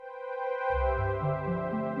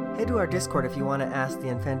Head to our Discord if you want to ask the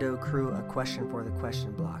Infendo crew a question for the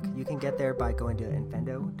question block. You can get there by going to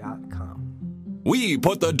infendo.com. We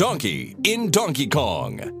put the donkey in Donkey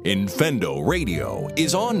Kong. Infendo Radio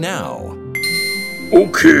is on now.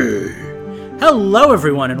 Okay. Hello,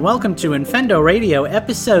 everyone, and welcome to Infendo Radio,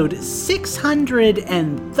 episode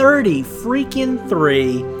 630 freaking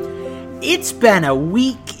 3. It's been a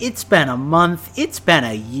week, it's been a month, it's been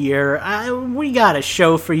a year. We got a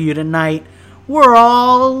show for you tonight. We're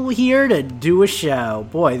all here to do a show.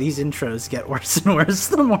 Boy, these intros get worse and worse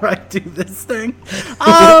the more I do this thing.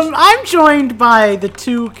 I'm joined by the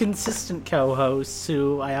two consistent co-hosts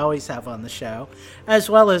who I always have on the show, as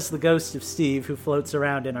well as the ghost of Steve, who floats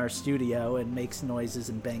around in our studio and makes noises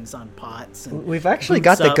and bangs on pots. And we've actually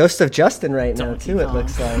got the ghost of Justin right now, too, it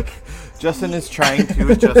looks like. Justin is trying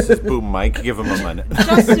to adjust his boom mic. Give him a minute.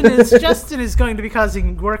 Justin is going to be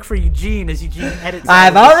causing work for Eugene as Eugene edits.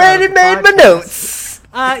 I've already made my notes.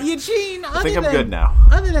 Eugene, I think I'm good now.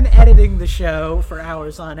 Other than editing the show for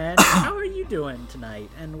hours on end, how are you doing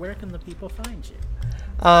tonight, and where can the people find you?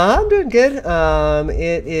 I'm doing good.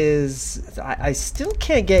 It is. I still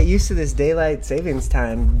can't get used to this daylight savings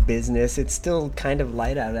time business. It's still kind of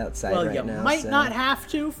light outside right now. Well, you might not have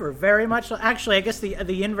to for very much. Actually, I guess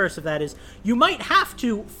the inverse of that is you might have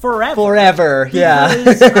to forever. Forever, yeah.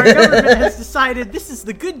 Because our government has decided this is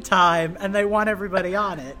the good time, and they want everybody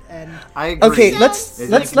on it. And I agree. Okay, let's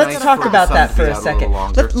talk about that for a second.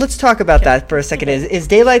 Let's talk about that for a second. Is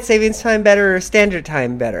daylight savings time better or standard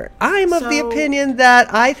time better? I'm of the opinion that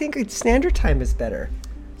I think standard time is better.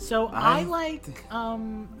 So I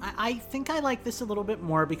think I like this a little bit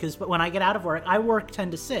more because when I get out of work, I work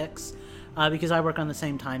 10 to 6 because I work on the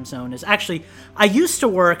same time zone as... Actually, I used to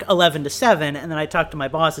work 11 to 7, and then I talked to my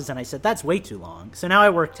bosses, and I said, that's way too long. So now I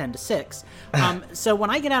work 10 to 6. So when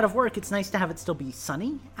I get out of work, it's nice to have it still be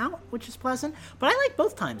sunny out, which is pleasant. But I like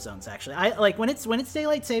both time zones, actually. I like when it's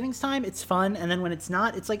daylight savings time, it's fun, and then when it's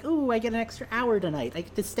not, it's like, ooh, I get an extra hour tonight. I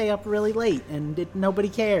get to stay up really late, and nobody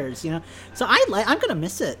cares, you know? So I'm going to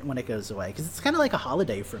miss it when it goes away, because it's kind of like a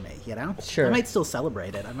holiday for me, you know? Sure. I might still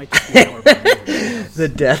celebrate it. I might just be an hour behind. The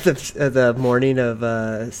death of the morning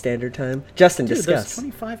of standard time. Justin, discuss.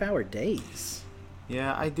 Those 25-hour days.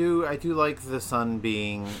 Yeah, I do like the sun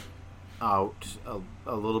being out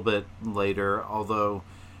a little bit later, although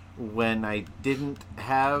when I didn't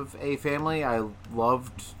have a family, I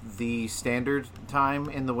loved the standard time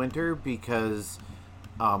in the winter because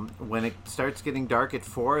when it starts getting dark at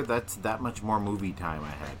 4, that's that much more movie time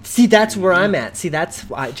I had. See, that's where I'm at. See, that's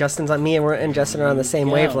why Justin's on me and Justin are on the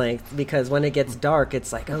same wavelength, because when it gets dark,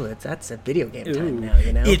 it's like, oh, that's a video game time now,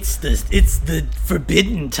 you know? It's the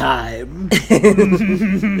forbidden time.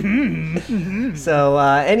 So,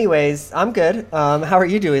 anyways, I'm good. How are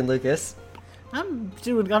you doing, Lucas? I'm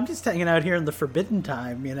just hanging out here in the forbidden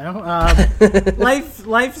time, you know.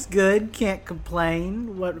 Life's good, can't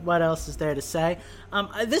complain. What else is there to say?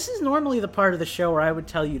 This is normally the part of the show where I would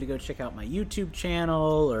tell you to go check out my YouTube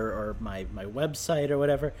channel or my website or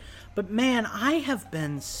whatever. But man, I have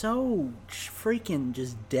been so freaking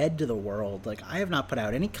just dead to the world. Like, I have not put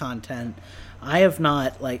out any content. I have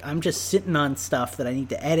not, I'm just sitting on stuff that I need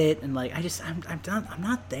to edit, and I'm done. I'm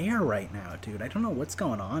not there right now, dude. I don't know what's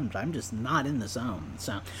going on, but I'm just not in the zone.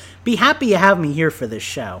 So, be happy you have me here for this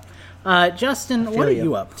show. Justin, what are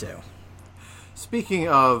you up to? Speaking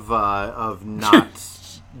of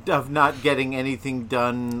not getting anything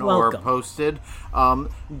done or posted,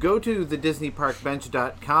 go to the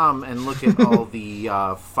DisneyParkBench.com and look at all the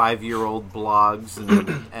 5-year-old blogs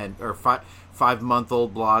or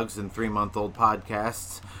 5-month-old blogs and 3-month-old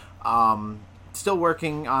podcasts. Still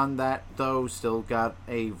working on that, though. Still got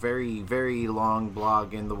a very, very long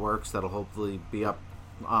blog in the works that'll hopefully be up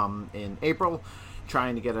in April.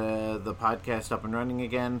 Trying to get the podcast up and running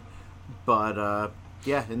again. But,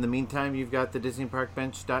 yeah, in the meantime, you've got the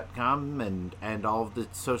DisneyParkBench.com and all of the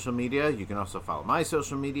social media. You can also follow my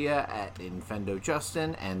social media at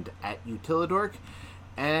InfendoJustin and at Utilidork.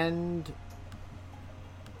 And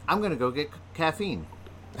I'm going to go get caffeine.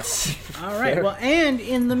 All right. Well, and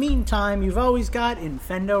in the meantime, you've always got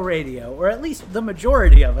Infendo Radio, or at least the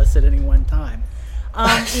majority of us at any one time.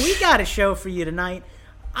 We got a show for you tonight.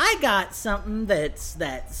 I got something that's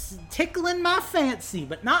tickling my fancy,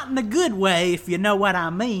 but not in a good way, if you know what I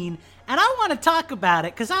mean. And I want to talk about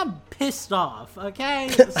it because I'm pissed off, okay?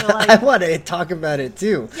 So, I want to talk about it,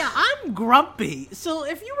 too. Yeah, I'm grumpy. So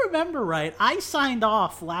if you remember right, I signed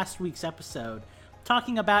off last week's episode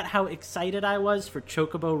talking about how excited I was for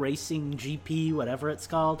Chocobo Racing GP, whatever it's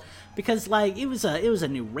called, because it was a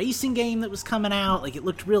new racing game that was coming out. It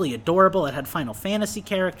looked really adorable. It had Final Fantasy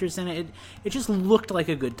characters in it. It just looked like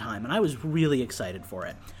a good time, and I was really excited for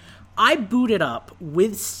it. I booted up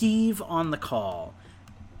with Steve on the call,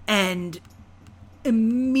 and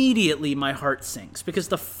immediately my heart sinks, because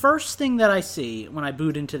the first thing that I see when I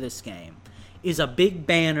boot into this game is a big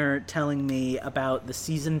banner telling me about the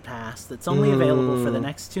season pass that's only available for the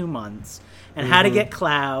next 2 months, and how to get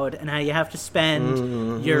Cloud, and how you have to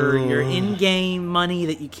spend your in-game money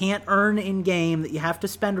that you can't earn in-game, that you have to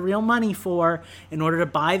spend real money for in order to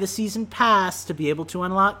buy the season pass to be able to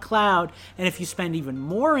unlock Cloud. And if you spend even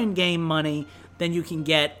more in-game money, then you can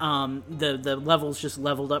get the levels just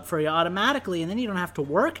leveled up for you automatically, and then you don't have to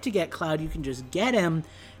work to get Cloud. You can just get him.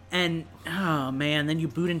 And, oh man, then you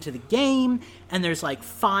boot into the game, and there's like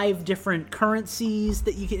 5 different currencies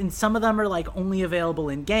that you can, and some of them are like only available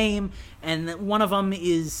in game, and one of them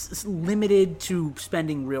is limited to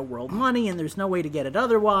spending real world money, and there's no way to get it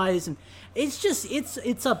otherwise. And it's just,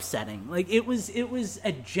 it's upsetting. Like, it was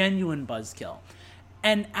a genuine buzzkill.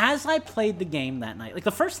 And as I played the game that night, like,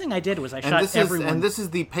 the first thing I did was I shot everyone. And this is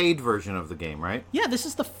the paid version of the game, right? Yeah, this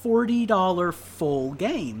is the $40 full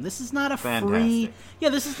game. This is not a free. Yeah,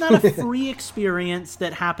 this is not a free experience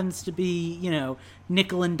that happens to be,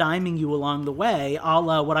 nickel and diming you along the way, a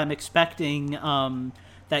la what I'm expecting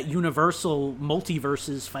that Universal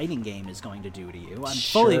Multiverses fighting game is going to do to you. I'm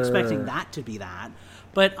fully expecting that to be that.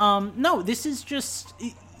 But no, this is just.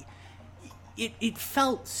 It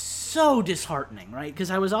felt so disheartening, right?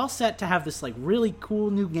 Because I was all set to have this like really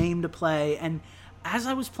cool new game to play, and as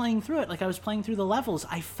I was playing through it, like I was playing through the levels,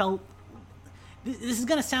 I felt, this is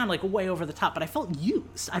gonna sound like way over the top, but I felt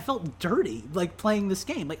used. I felt dirty, like playing this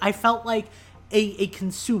game. Like I felt like a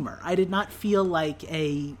consumer. I did not feel like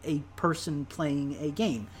a person playing a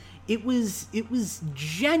game. It was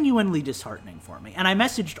genuinely disheartening for me. And I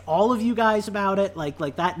messaged all of you guys about it. Like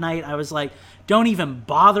that night, I was like, don't even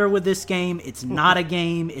bother with this game. It's not a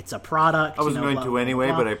game. It's a product. I was going to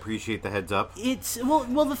anyway, but I appreciate the heads up. It's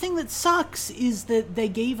well, the thing that sucks is that they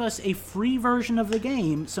gave us a free version of the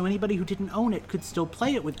game, so anybody who didn't own it could still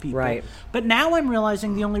play it with people. Right. But now I'm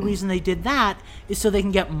realizing the only reason they did that is so they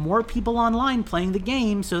can get more people online playing the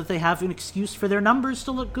game, so that they have an excuse for their numbers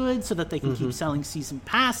to look good, so that they can keep selling season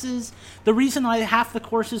passes. The reason why half the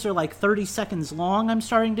courses are like 30 seconds long, I'm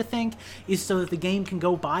starting to think, is so that the game can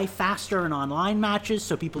go by faster in online matches,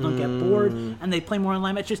 so people don't get bored and they play more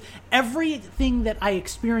online matches. Everything that I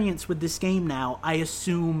experience with this game now, I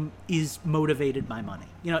assume is motivated by money.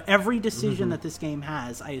 Every decision that this game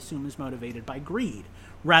has, I assume is motivated by greed,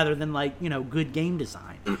 rather than good game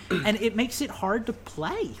design. And it makes it hard to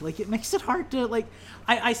play. Like, it makes it hard to,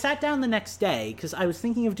 I sat down the next day because I was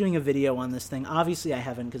thinking of doing a video on this thing. Obviously I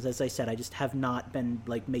haven't, because as I said, I just have not been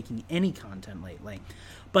making any content lately.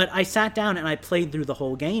 But I sat down and I played through the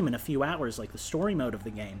whole game in a few hours, like the story mode of the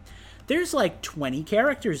game. There's 20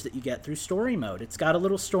 characters that you get through story mode. It's got a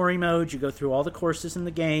little story mode. You go through all the courses in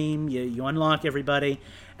the game. You unlock everybody.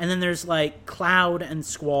 And then there's Cloud and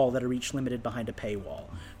Squall that are each limited behind a paywall.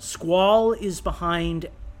 Squall is behind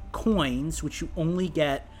coins, which you only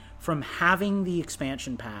get from having the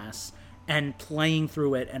expansion pass and playing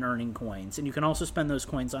through it and earning coins. And you can also spend those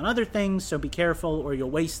coins on other things, so be careful or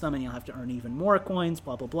you'll waste them and you'll have to earn even more coins,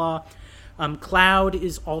 blah, blah, blah. Cloud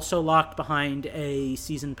is also locked behind a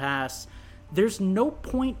season pass. There's no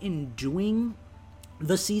point in doing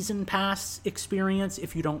the season pass experience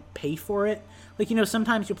if you don't pay for it.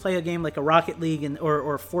 Sometimes you'll play a game like a Rocket League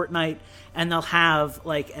or Fortnite, and they'll have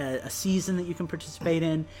a season that you can participate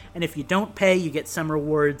in, and if you don't pay, you get some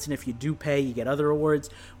rewards, and if you do pay, you get other rewards.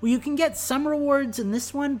 Well, you can get some rewards in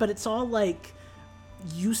this one, but it's all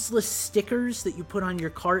useless stickers that you put on your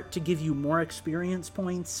cart to give you more experience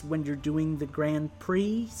points when you're doing the Grand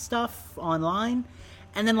Prix stuff online.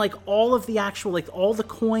 And then all of the actual, all the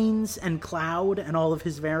coins and Cloud and all of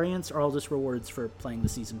his variants are all just rewards for playing the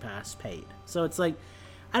season pass paid. So it's I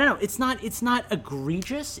don't know, it's not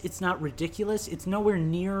egregious, it's not ridiculous, it's nowhere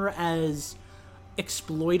near as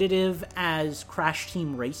exploitative as Crash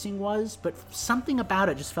Team Racing was, but something about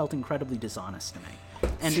it just felt incredibly dishonest to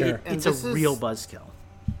me. And it's a real buzzkill.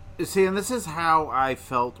 See, and this is how I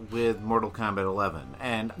felt with Mortal Kombat 11.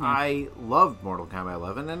 And I loved Mortal Kombat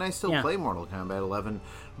 11, and I still play Mortal Kombat 11.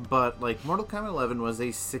 But, Mortal Kombat 11 was a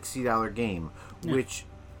 $60 game, which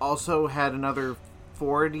also had another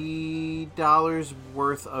 $40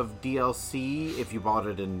 worth of DLC if you bought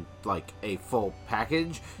it in, a full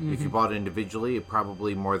package. Mm-hmm. If you bought it individually, it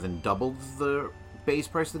probably more than doubled the base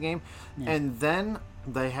price of the game. Yeah. And then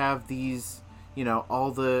they have these...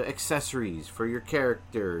 all the accessories for your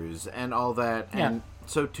characters and all that. Yeah. And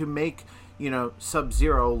so to make,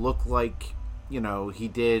 Sub-Zero look like, he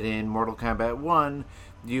did in Mortal Kombat 1,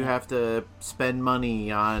 You have to spend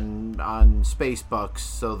money on space bucks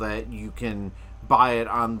so that you can buy it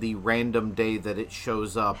on the random day that it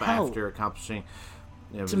shows up after accomplishing.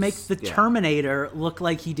 To make the Terminator look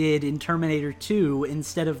like he did in Terminator 2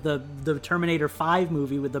 instead of the Terminator 5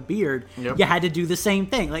 movie with the beard, you had to do the same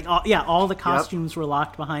thing. Like, all the costumes were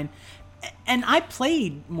locked behind. And I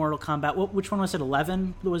played Mortal Kombat. Which one was it?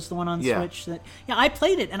 11 was the one on Switch. I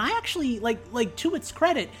played it, and I actually like to its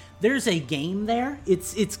credit, there's a game there.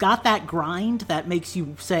 It's got that grind that makes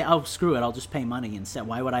you say, "Oh, screw it, I'll just pay money instead.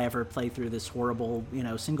 Why would I ever play through this horrible,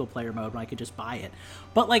 single player mode when I could just buy it?"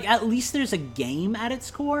 But like, at least there's a game at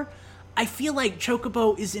its core. I feel like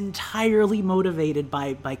Chocobo is entirely motivated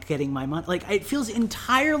by getting my money. Like, it feels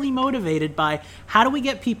entirely motivated by how do we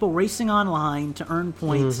get people racing online to earn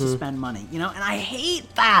points to spend money, And I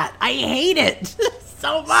hate that. I hate it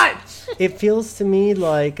so much. It feels to me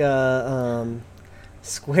like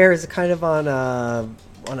Square is kind of on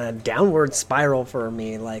a downward spiral for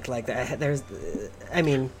me. Like there's, I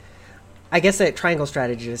mean, I guess that Triangle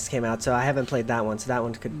Strategy just came out, so I haven't played that one, so that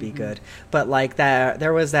one could be good. But like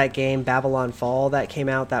there was that game Babylon Fall that came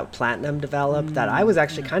out that Platinum developed that I was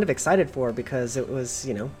actually kind of excited for because it was,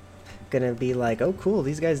 gonna be like, oh cool,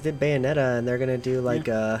 these guys did Bayonetta and they're gonna do like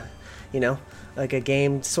like a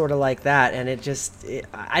game sort of like that, and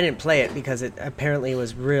I didn't play it because it apparently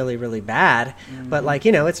was really, really bad. But like,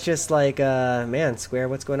 it's just like, man, Square,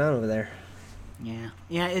 what's going on over there? Yeah,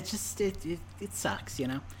 it just it sucks,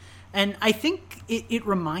 And I think it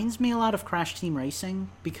reminds me a lot of Crash Team Racing,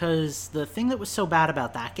 because the thing that was so bad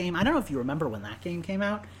about that game, I don't know if you remember when that game came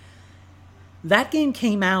out. That game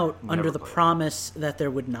came out under the promise that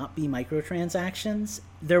there would not be microtransactions.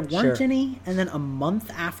 There weren't any, and then a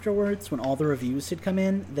month afterwards, when all the reviews had come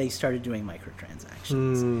in, they started doing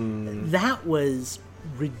microtransactions. That was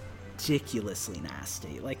ridiculously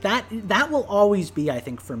nasty. Like, that will always be, I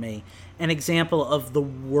think, for me, an example of the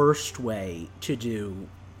worst way to do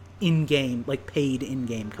in-game, like paid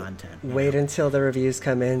in-game content. Wait until the reviews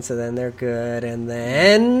come in, so then they're good, and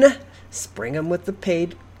then spring them with the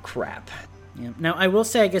paid crap. Yeah. Now, I will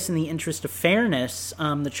say, I guess in the interest of fairness,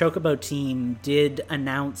 the Chocobo team did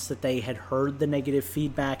announce that they had heard the negative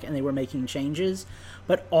feedback and they were making changes,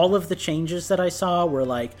 but all of the changes that I saw were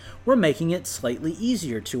like, we're making it slightly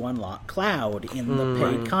easier to unlock Cloud in the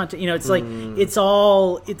paid content. It's like, it's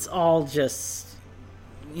all just...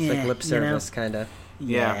 It's like lip service, kind of.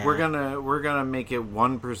 Yeah, we're gonna make it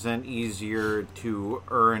 1% easier to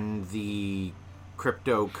earn the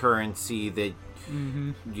cryptocurrency that.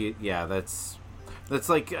 That's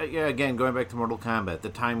like again, going back to Mortal Kombat, the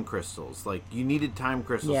time crystals. Like, you needed time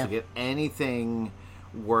crystals to get anything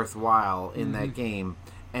worthwhile in that game,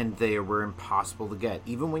 and they were impossible to get.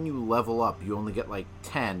 Even when you level up, you only get like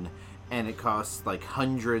 10, and it costs like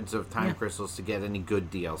hundreds of time crystals to get any good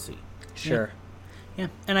DLC. Sure. Yeah,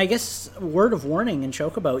 and I guess word of warning in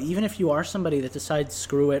Chocobo, even if you are somebody that decides,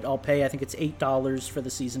 screw it, I'll pay, I think it's $8 for the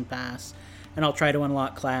season pass, and I'll try to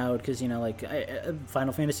unlock Cloud, because,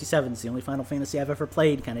 Final Fantasy VII is the only Final Fantasy I've ever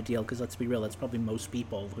played kind of deal, because let's be real, that's probably most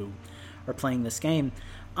people who are playing this game.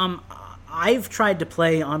 I've tried to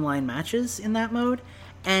play online matches in that mode,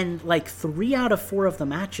 and like 3 out of 4 of the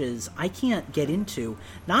matches I can't get into,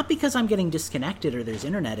 not because I'm getting disconnected or there's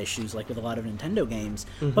internet issues like with a lot of Nintendo games,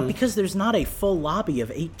 but because there's not a full lobby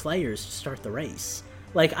of 8 players to start the race.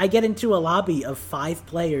 Like, I get into a lobby of 5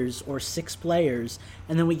 players or 6 players,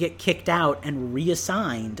 and then we get kicked out and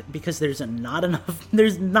reassigned because there's not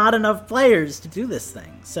enough players to do this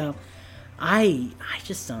thing. So I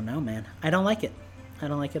just don't know, man. I don't like it. I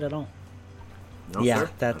don't like it at all. No, yeah, sir.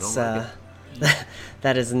 that's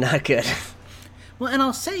that is not good. Well, and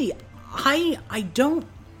I'll say, I don't,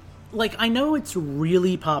 like, I know it's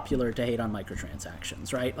really popular to hate on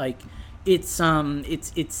microtransactions, right? Like, it's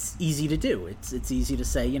easy to do. It's easy to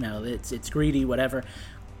say, it's greedy, whatever.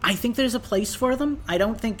 I think there's a place for them. I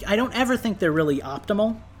don't ever think they're really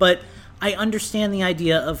optimal, but I understand the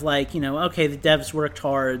idea of, like, okay, the devs worked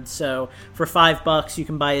hard, so for $5 you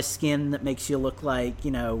can buy a skin that makes you look like,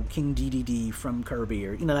 King Dedede from Kirby,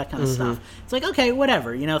 or, that kind of stuff. It's like, okay,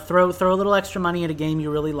 whatever, throw a little extra money at a game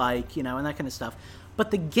you really like, and that kind of stuff.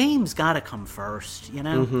 But the game's got to come first,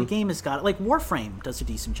 The game has got, like, Warframe does a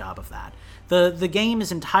decent job of that. The game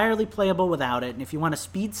is entirely playable without it, and if you want to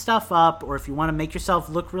speed stuff up, or if you want to make yourself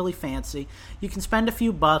look really fancy, you can spend a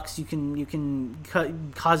few bucks, you can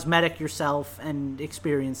cosmetic yourself and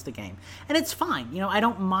experience the game. And it's fine, I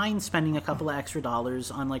don't mind spending a couple of extra dollars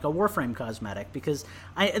on, like, a Warframe cosmetic, because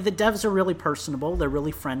the devs are really personable, they're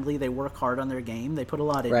really friendly, they work hard on their game, they put a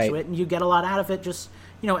lot into it, and you get a lot out of it just,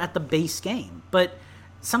 at the base game. But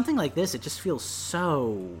something like this, it just feels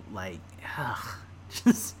so, like,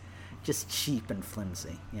 just cheap and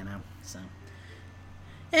flimsy, So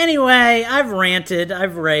anyway, I've ranted,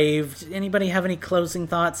 I've raved. Anybody have any closing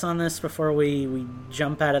thoughts on this before we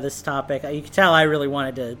jump out of this topic? You can tell I really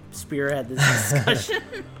wanted to spearhead this discussion.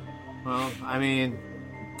 Well, I mean,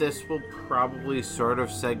 this will probably sort of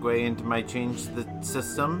segue into my change the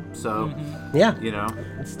system. So, yeah,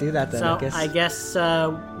 let's do that then. So I guess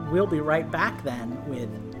we'll be right back then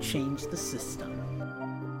with Change the System.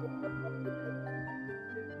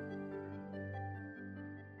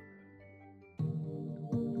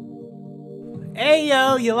 Hey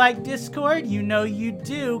yo, you like Discord? You know you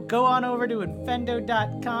do. Go on over to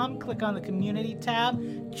Infendo.com, click on the community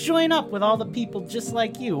tab, join up with all the people just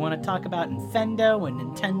like you who want to talk about Infendo and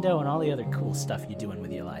Nintendo and all the other cool stuff you're doing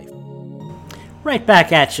with your life. Right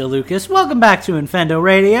back at you, Lucas. Welcome back to Infendo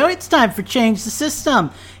Radio. It's time for Change the System.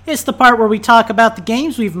 It's the part where we talk about the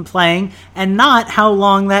games we've been playing and not how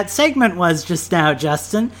long that segment was just now,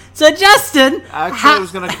 Justin. So, Justin... Actually, I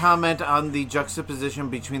was going to comment on the juxtaposition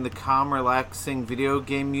between the calm, relaxing video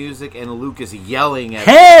game music and Lucas yelling at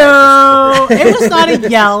Hey-o! It was not a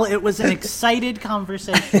yell. It was an excited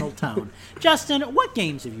conversational tone. Justin, what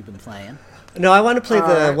games have you been playing? No, I want to play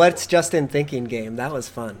the What's Justin Thinking game. That was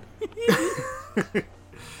fun.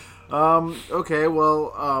 Okay,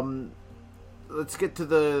 well, let's get to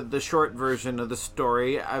the short version of the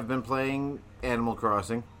story. I've been playing Animal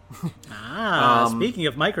Crossing. Speaking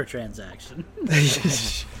of microtransaction.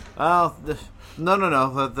 No,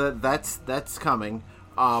 that's coming.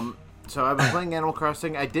 So I've been playing Animal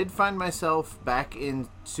Crossing. I did find myself back in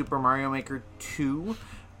Super Mario Maker 2.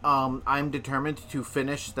 I'm determined to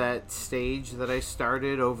finish that stage that I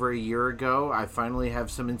started over a year ago. I finally have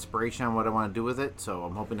some inspiration on what I want to do with it, so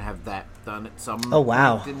I'm hoping to have that done at some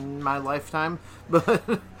point in my lifetime.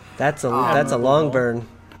 But that's a long burn.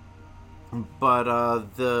 But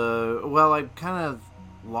I kind of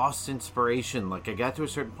lost inspiration. Like, I got to a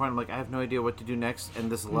certain point, I'm like, I have no idea what to do next,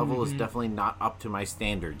 and this level is definitely not up to my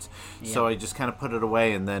standards. Yep. So I just kind of put it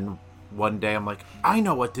away, and then one day I'm like, I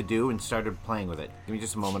know what to do, and started playing with it. Give me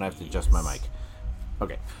just a moment, I have to adjust my mic.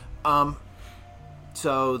 Okay. But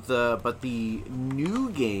the new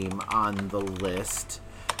game on the list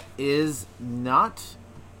is not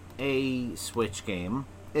a Switch game.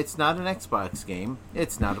 It's not an Xbox game.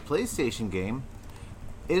 It's not a PlayStation game.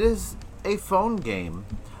 It is a phone game.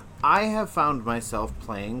 I have found myself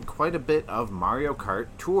playing quite a bit of Mario Kart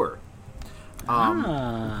Tour.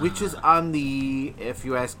 Which is on the, if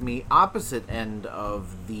you ask me, opposite end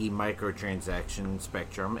of the microtransaction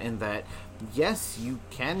spectrum, in that, yes, you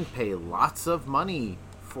can pay lots of money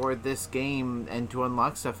for this game and to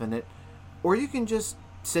unlock stuff in it, or you can just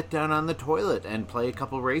sit down on the toilet and play a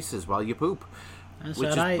couple races while you poop.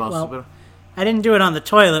 I didn't do it on the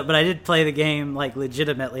toilet, but I did play the game, like,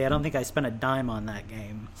 legitimately. I don't think I spent a dime on that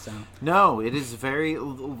game, so... No, it is very...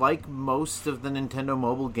 Like most of the Nintendo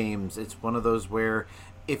mobile games, it's one of those where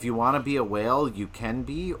if you want to be a whale, you can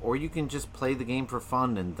be, or you can just play the game for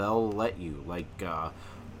fun and they'll let you. Like,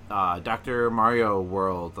 Dr. Mario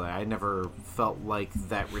World, I never felt like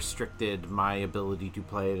that restricted my ability to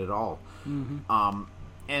play it at all. Mm-hmm.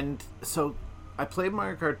 And so... I played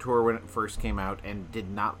Mario Kart Tour when it first came out and did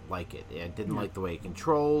not like it. I didn't like the way it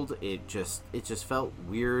controlled. It just felt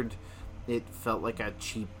weird. It felt like a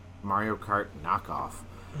cheap Mario Kart knockoff.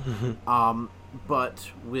 But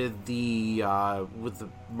with the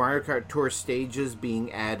Mario Kart Tour stages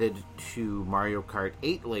being added to Mario Kart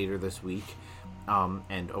 8 later this week,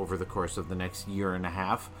 and over the course of the next year and a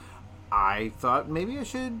half, I thought maybe I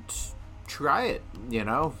should try it.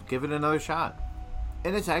 Give it another shot.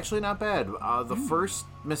 And it's actually not bad. The first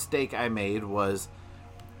mistake I made was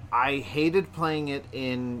I hated playing it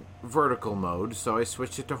in vertical mode, so I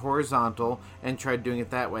switched it to horizontal and tried doing it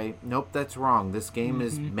that way. Nope, that's wrong. This game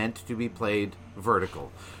is meant to be played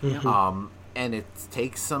vertical. And it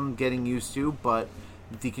takes some getting used to, but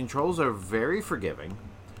the controls are very forgiving.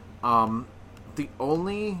 The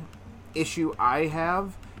only issue I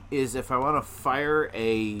have is if I want to fire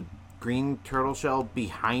a green turtle shell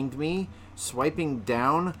behind me, swiping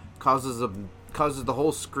down causes the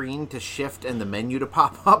whole screen to shift and the menu to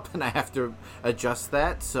pop up, and I have to adjust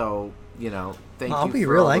that. So, I'll be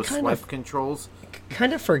real. I swipe controls.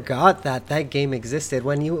 Kind of forgot that game existed.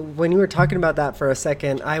 When you were talking about that for a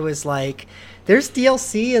second, I was like, there's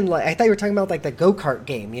DLC, and I thought you were talking about like the go-kart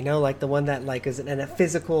game, like the one that like is in a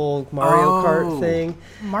physical Mario Kart thing.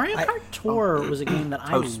 Mario Kart Tour was a game that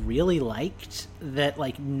I really liked that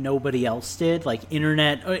like nobody else did, like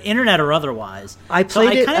internet or otherwise. I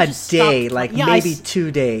played it a day, maybe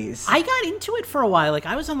 2 days. I got into it for a while. Like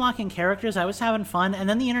I was unlocking characters, I was having fun, and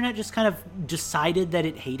then the internet just kind of decided that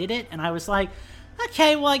it hated it, and I was like,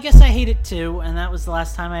 Okay, well, I guess I hate it too, and that was the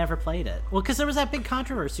last time I ever played it. Well, because there was that big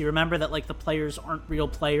controversy. Remember that, like, the players aren't real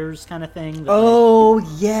players kind of thing? That,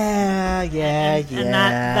 yeah. And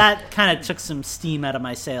that kind of took some steam out of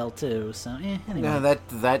my sail, too, so, anyway. No,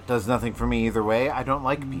 that does nothing for me either way. I don't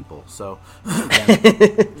like people, so...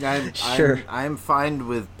 Sure. I'm fine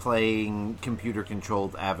with playing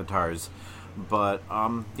computer-controlled avatars. But,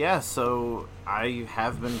 so I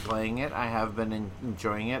have been playing it. I have been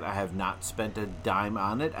enjoying it. I have not spent a dime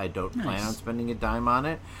on it. I don't plan on spending a dime on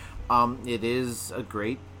it. It is a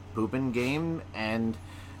great poopin' game, and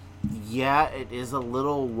yeah, it is a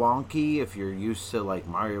little wonky if you're used to, like,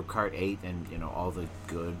 Mario Kart 8 and, you know, all the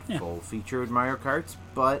good, full-featured Mario Karts.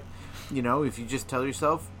 But, you know, if you just tell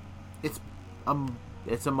yourself, it's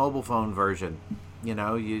a mobile phone version. You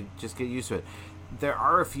know, you just get used to it. There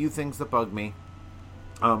are a few things that bug me.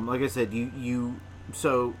 Like I said,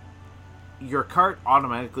 so your cart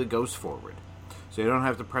automatically goes forward, so you don't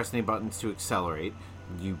have to press any buttons to accelerate.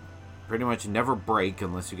 You pretty much never brake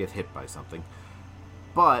unless you get hit by something.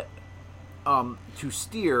 But to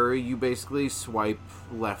steer, you basically swipe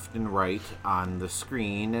left and right on the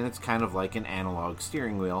screen, and it's kind of like an analog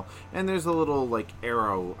steering wheel. And there's a little, like,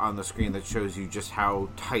 arrow on the screen that shows you just how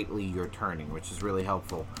tightly you're turning, which is really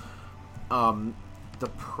helpful. The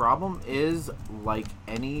problem is, like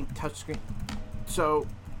any touchscreen... So,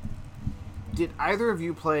 did either of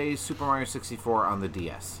you play Super Mario 64 on the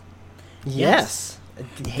DS? Yes.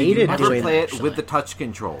 Did you ever play it with the touch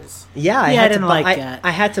controls? Yeah, I didn't like that. I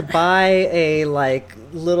had to buy a, like,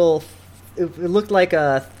 little... It looked like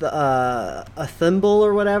a thimble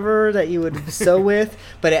or whatever that you would sew with,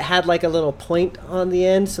 but it had, like, a little point on the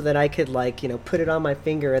end so that I could, like, you know, put it on my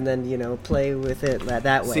finger and then, you know, play with it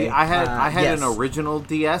that way. See, I had an original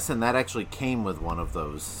DS, and that actually came with one of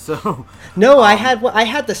those. So no, I had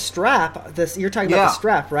the strap. You're talking about the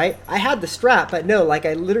strap, right? I had the strap, but no, like,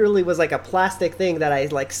 I literally was like a plastic thing that I,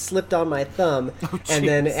 like, slipped on my thumb, and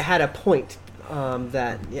then it had a point.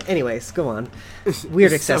 Anyways, go on.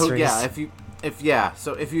 Weird accessories.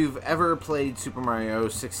 So if you've ever played Super Mario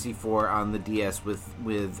 64 on the DS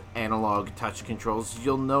with analog touch controls,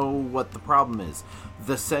 you'll know what the problem is.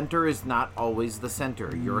 The center is not always the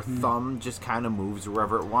center. Your thumb just kind of moves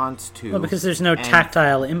wherever it wants to. Well, because there's no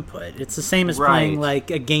tactile input. It's the same as playing,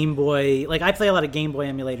 like, a Game Boy. Like, I play a lot of Game Boy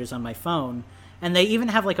emulators on my phone. And they even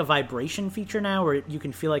have, like, a vibration feature now where you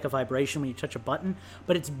can feel like a vibration when you touch a button,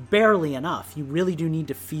 but it's barely enough. You really do need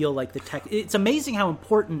to feel like the It's amazing how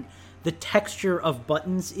important the texture of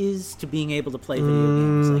buttons is to being able to play video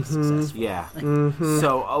games, like, successfully. Yeah.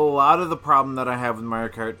 So a lot of the problem that I have with Mario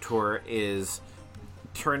Kart Tour is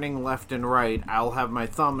turning left and right. I'll have my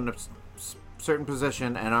thumb in a certain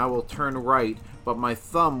position, and I will turn right, but my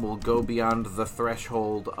thumb will go beyond the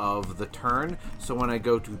threshold of the turn. So when I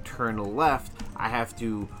go to turn left, I have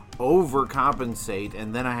to overcompensate,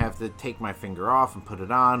 and then I have to take my finger off and put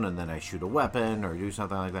it on, and then I shoot a weapon or do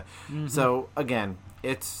something like that. So again,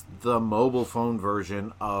 it's the mobile phone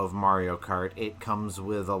version of Mario Kart. It comes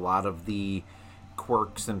with a lot of the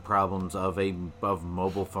quirks and problems of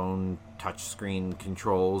mobile phone touchscreen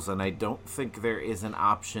controls, and I don't think there is an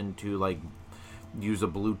option to, like, use a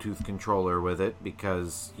Bluetooth controller with it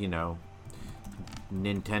because, you know,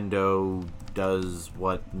 Nintendo does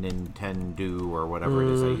what Nintendo or whatever it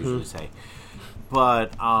is I usually say.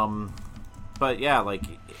 But yeah, like,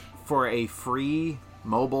 for a free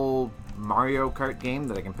mobile Mario Kart game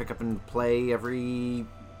that I can pick up and play every,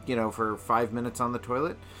 you know, for 5 minutes on the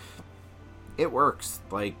toilet, it works.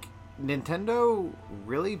 Like, Nintendo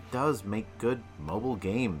really does make good mobile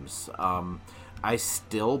games. I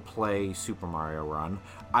still play Super Mario Run.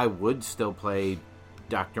 I would still play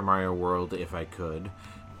Dr. Mario World if I could.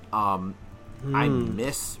 I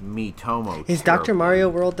miss Miitomo. Is Dr. Mario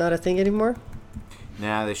World not a thing anymore?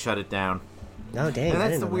 Nah, they shut it down. Oh, dang. And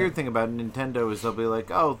that's the weird thing about Nintendo is they'll be like,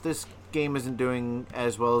 oh, this game isn't doing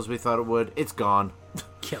as well as we thought it would. It's gone.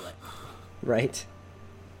 Kill it. Right.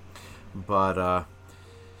 But,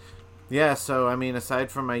 yeah, so, I mean,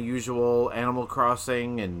 aside from my usual Animal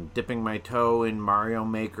Crossing and dipping my toe in Mario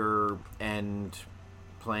Maker and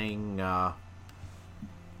playing, Mario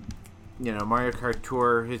Kart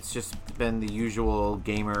Tour, it's just been the usual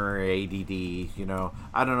gamer ADD, you know.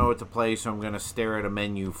 I don't know what to play, so I'm going to stare at a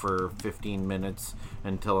menu for 15 minutes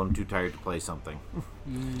until I'm too tired to play something.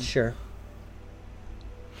 Sure.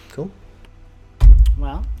 Cool.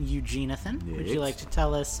 Well, Eugenathan, would you like to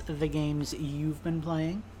tell us the games you've been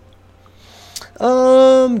playing?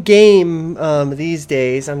 These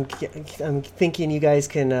days, I'm thinking you guys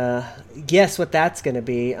can guess what that's going to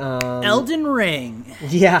be. Elden Ring.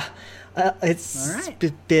 Yeah. It's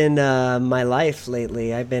been my life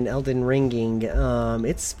lately. I've been Elden Ringing.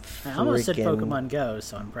 It's I almost said Pokemon Go,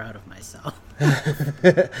 so I'm proud of myself.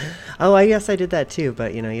 Oh, I guess I did that too,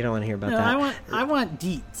 but you don't want to hear about that. I want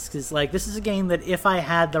deets, because this is a game that if I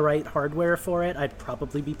had the right hardware for it, I'd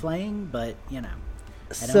probably be playing, but I don't,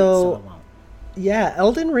 so I won't. Yeah,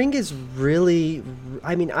 Elden Ring is really,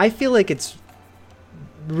 I feel like it's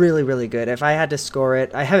really, really good. If I had to score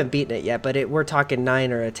it, I haven't beaten it yet, but we're talking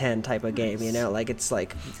 9 or a 10 type of game, it's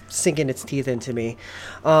like sinking its teeth into me.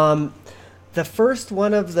 The first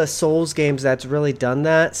one of the Souls games that's really done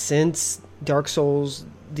that since Dark Souls,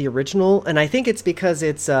 the original, and I think it's because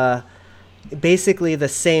it's basically the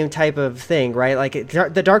same type of thing, right? Like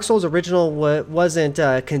the Dark Souls original wasn't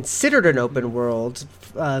considered an open world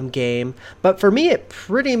game, but for me it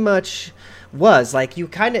pretty much was. Like you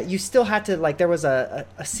still had to, like, there was a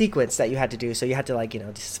sequence that you had to do, so you had to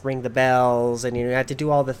just ring the bells, and you had to do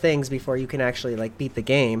all the things before you can actually beat the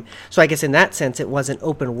game. So I guess in that sense it wasn't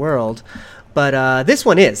open world, but this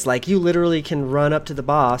one is, like, you literally can run up to the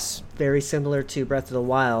boss, very similar to Breath of the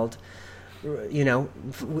Wild,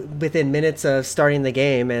 within minutes of starting the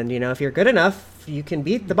game, and if you're good enough you can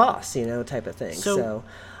beat the boss, type of thing. So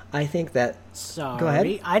I think that... Sorry, go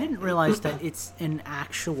ahead. I didn't realize that it's an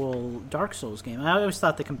actual Dark Souls game. I always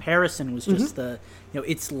thought the comparison was just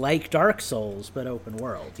it's like Dark Souls, but open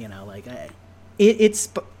world, It's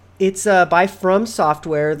by From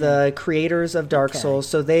Software, the creators of Dark Souls,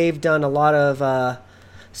 so they've done a lot of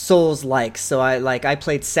Souls-like. So I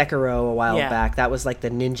played Sekiro a while back. That was like the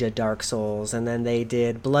ninja Dark Souls, and then they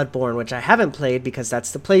did Bloodborne, which I haven't played because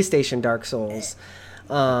that's the PlayStation Dark Souls.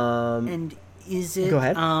 And is it? Go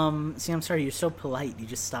ahead. See, I'm sorry. You're so polite. You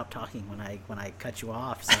just stop talking when I cut you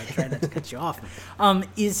off. So I try not to cut you off.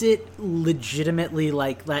 Is it legitimately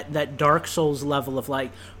like that Dark Souls level of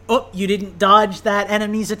like, oh, you didn't dodge that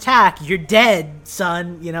enemy's attack, you're dead,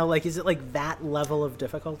 son? Is it like that level of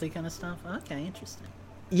difficulty kind of stuff? Okay, interesting.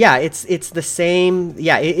 Yeah, it's the same.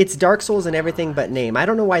 Yeah, it's Dark Souls and everything but name. I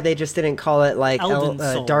don't know why they just didn't call it like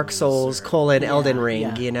Dark Souls Elden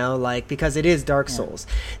Ring, because it is Dark Souls.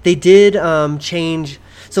 They did change,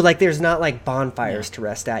 so there's not like bonfires to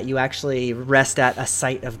rest at. You actually rest at a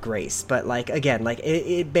site of grace. But again,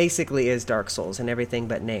 it basically is Dark Souls and everything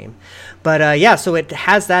but name. But so it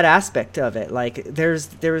has that aspect of it. There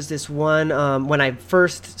was this one when I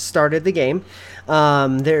first started the game.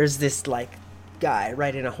 There's this guy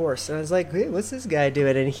riding a horse, and I was like, hey, what's this guy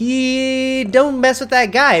doing? And he don't mess with that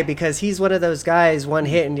guy, because he's one of those guys, one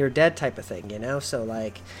hit and you're dead type of thing, so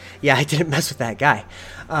I didn't mess with that guy.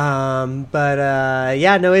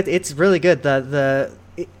 It's really good.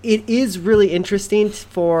 It is really interesting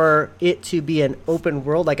for it to be an open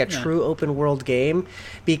world, like a true open world game,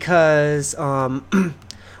 because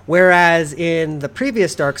whereas in the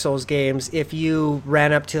previous Dark Souls games, if you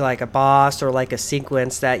ran up to a boss or a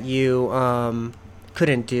sequence that you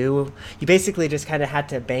couldn't do, you basically just kind of had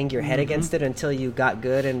to bang your head against it until you got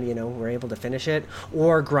good and were able to finish it,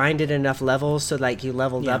 or grinded enough levels so you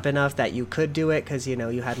leveled up enough that you could do it because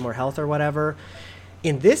you had more health or whatever.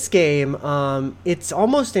 In this game, it's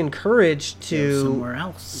almost encouraged to go somewhere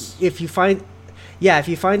else. If you find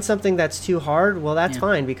something that's too hard, well, that's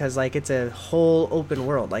fine, because it's a whole open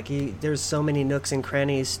world. There's so many nooks and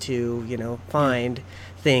crannies to find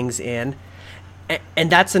things in,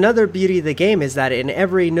 and that's another beauty of the game, is that in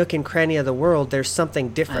every nook and cranny of the world, there's something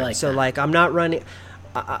different.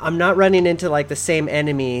 I'm not running into the same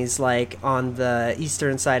enemies on the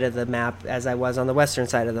eastern side of the map as I was on the western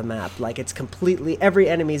side of the map. It's completely, every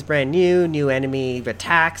enemy's brand new enemy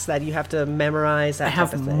attacks that you have to memorize. I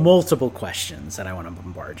have multiple questions that I want to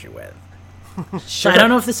bombard you with. Sure. I don't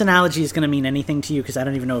know if this analogy is going to mean anything to you, because I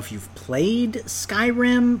don't even know if you've played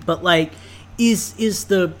Skyrim, but is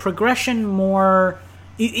the progression more...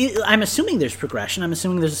 I'm assuming there's progression. I'm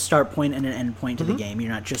assuming there's a start point and an end point to the game.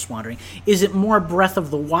 You're not just wandering. Is it more Breath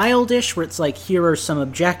of the Wild-ish, where it's here are some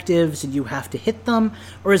objectives and you have to hit them?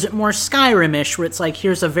 Or is it more Skyrim-ish, where it's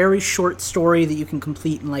here's a very short story that you can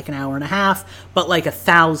complete in an hour and a half, but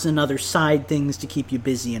 1,000 other side things to keep you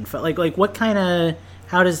busy and what kind of...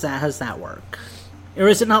 How does that work? Or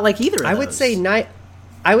is it not either of those? I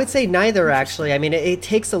would say neither, actually. I mean, it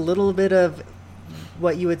takes a little bit of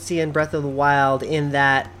what you would see in Breath of the Wild, in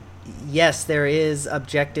that, yes, there is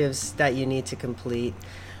objectives that you need to complete,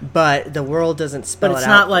 but the world doesn't spell it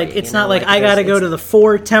out. It's not like I gotta go to the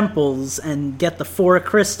 4 temples and get the 4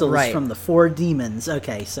 crystals from the 4 demons.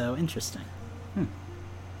 Okay, so interesting.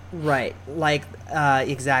 Right,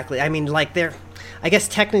 exactly. I mean, there, I guess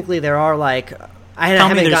technically there are I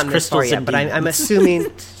haven't gotten this far yet, but I'm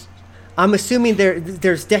assuming. I'm assuming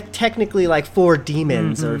there's technically like 4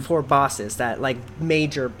 demons or 4 bosses, that like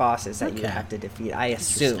major bosses that you have to defeat, I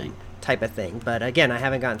assume, type of thing. But again, I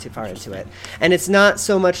haven't gotten too far into it. And it's not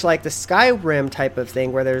so much like the Skyrim type of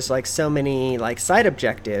thing where there's like so many like side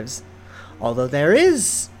objectives, although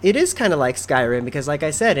it is kind of like Skyrim, because like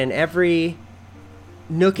I said, in every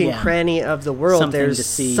nook and cranny of the world, there's to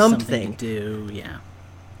see, something to do.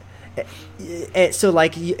 So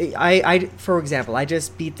like I for example, I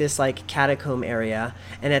just beat this like catacomb area,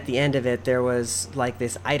 and at the end of it there was like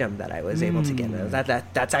this item that I was able to get.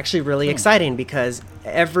 That's actually really exciting, because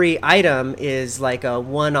every item is like a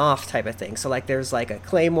one-off type of thing. So like there's like a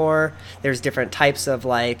claymore, there's different types of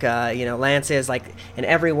like lances, like, and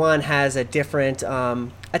every one has a different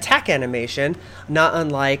attack animation, not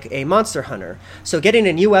unlike a Monster Hunter. So getting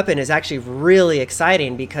a new weapon is actually really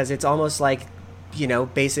exciting, because it's almost like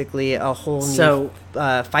basically a whole new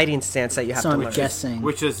fighting stance that you have to learn. Guessing.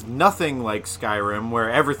 Which is nothing like Skyrim, where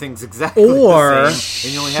everything's exactly the same,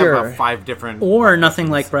 and you only have about 5 different... Or nothing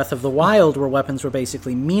like Breath of the Wild, where weapons were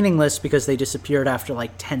basically meaningless because they disappeared after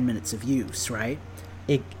like 10 minutes of use, right?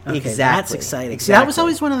 Exactly. That's exciting. Exactly. That was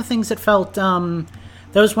always one of the things that felt... that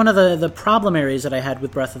was one of the problem areas that I had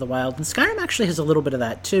with Breath of the Wild. And Skyrim actually has a little bit of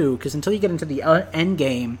that, too, because until you get into the end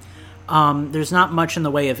game... there's not much in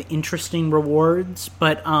the way of interesting rewards,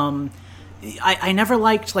 but I never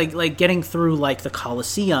liked like getting through like the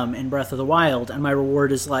Colosseum in Breath of the Wild, and my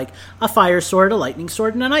reward is like a fire sword, a lightning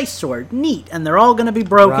sword, and an ice sword. Neat, and they're all going to be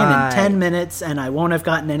broken in 10 minutes, and I won't have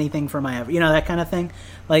gotten anything for my that kind of thing.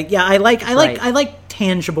 Like, I like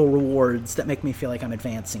tangible rewards that make me feel like I'm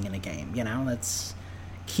advancing in a game. That's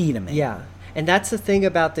key to me. Yeah. And that's the thing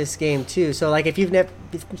about this game too. So, like, if you've never,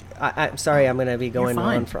 I'm sorry, I'm going to be going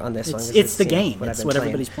on this one. It's the game. It's what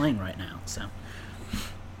everybody's playing right now. So,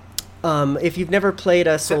 if you've never played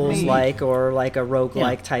a Souls-like or like a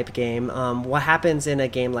roguelike type game, what happens in a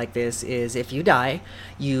game like this is if you die,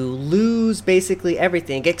 you lose basically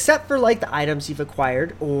everything except for like the items you've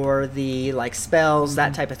acquired or the like spells,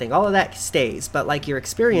 that type of thing. All of that stays, but like your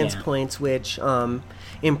experience points, which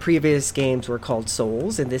in previous games were called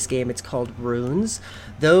souls. In this game, it's called runes.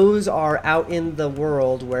 Those are out in the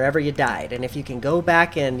world wherever you died. And if you can go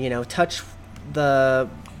back and, touch the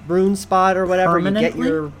rune spot or whatever, you get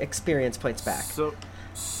your experience points back.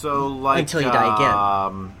 So like... Until you die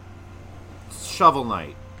again. Shovel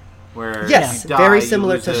Knight. Where yes, if you die, very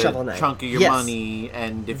similar you to lose Shovel Knight. A chunk of your money,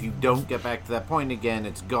 and if you don't get back to that point again,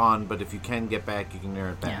 it's gone. But if you can get back, you can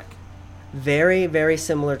earn it back. Very, very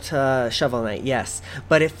similar to Shovel Knight, yes.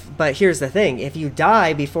 But here's the thing: if you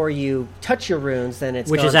die before you touch your runes, then it's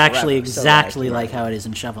which is actually forever. Exactly like how it is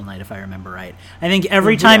in Shovel Knight, if I remember right. I think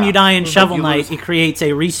every time you die in Shovel Knight, it creates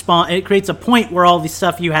a respawn. It creates a point where all the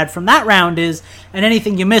stuff you had from that round is, and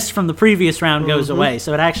anything you missed from the previous round goes away.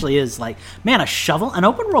 So it actually is like, man, an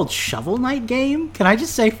open world Shovel Knight game. Can I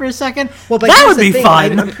just say for a second? Well, but that would be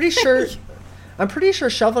fun. I'm pretty sure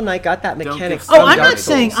Shovel Knight got that mechanic. I'm not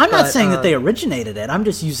saying that they originated it. I'm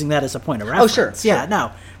just using that as a point of reference. Oh, sure. Yeah,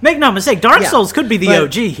 no. Make no mistake, Dark Souls could be the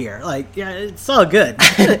OG here. Like, it's all good.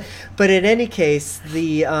 But in any case,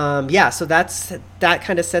 so that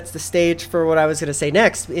kind of sets the stage for what I was going to say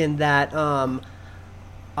next, in that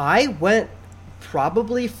I went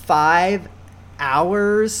probably 5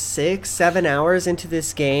 hours, 6-7 hours into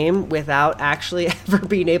this game without actually ever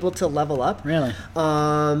being able to level up. Really?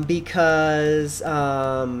 Because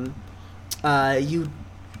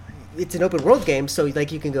it's an open world game, so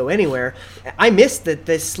like you can go anywhere. I missed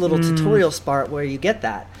this little tutorial spot where you get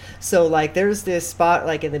that. So like there's this spot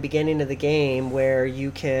like in the beginning of the game where you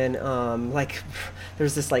can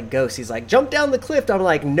there's this like ghost. He's like, jump down the cliff. I'm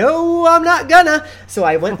like, no, I'm not gonna. So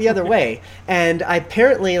I went the other way, and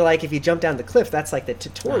apparently like if you jump down the cliff, that's like the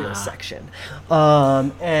tutorial section.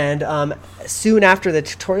 Soon after the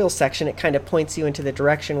tutorial section, it kind of points you into the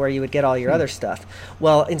direction where you would get all your other stuff.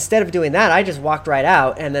 Well, instead of doing that, I just walked right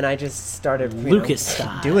out, and then I just started doing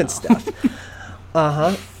stuff.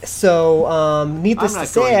 So, needless to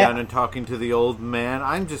say, I'm not going down and talking to the old man.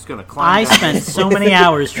 I'm just going to climb. I spent so many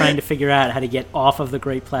hours trying to figure out how to get off of the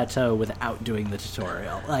Great Plateau without doing the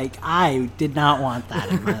tutorial. Like, I did not want that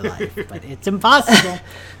in my life, but it's impossible.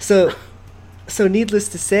 So needless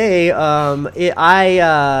to say, I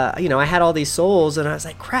had all these souls, and I was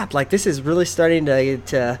like, crap, like this is really starting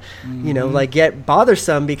to like get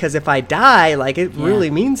bothersome, because if I die, like it really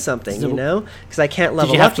means something, because I can't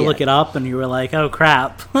level up. Did you have to look it up, and you were like, oh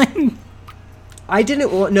crap? I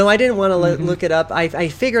didn't want to look it up. I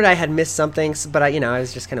figured I had missed something, but I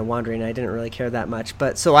was just kind of wandering. I didn't really care that much.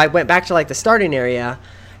 But so I went back to like the starting area,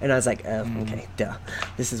 And I was like, oh, okay, duh,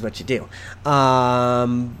 this is what you do.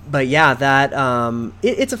 But yeah, that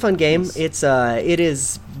it's a fun game. It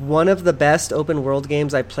is one of the best open world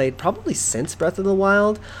games I played probably since Breath of the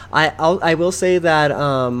Wild. I will say that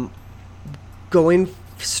going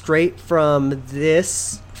straight from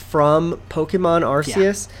Pokemon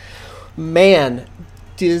Arceus, man,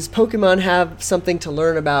 does Pokemon have something to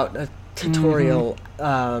learn about a tutorial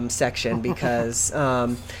section, because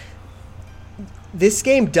this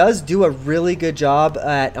game does do a really good job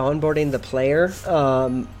at onboarding the player,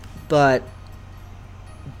 but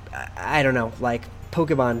I don't know, like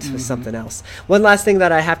Pokemon was something else. One last thing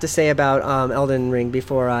that I have to say about Elden Ring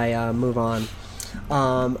before I move on.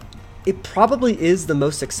 It probably is the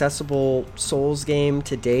most accessible Souls game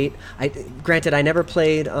to date. Granted, I never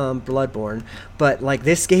played Bloodborne, but like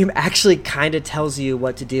this game actually kind of tells you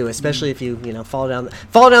what to do, especially if you fall down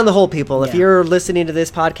the hole, people. If you're listening to this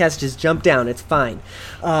podcast, just jump down. It's fine.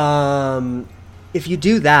 If you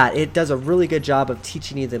do that, it does a really good job of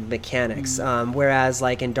teaching you the mechanics. Whereas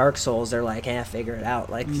like in Dark Souls, they're like, figure it out.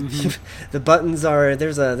 Like the buttons are,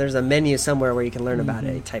 there's a menu somewhere where you can learn about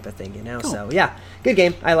it, type of thing, Cool. So yeah, good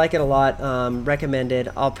game. I like it a lot. Recommended.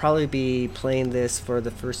 I'll probably be playing this for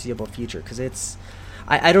the foreseeable future, because it's,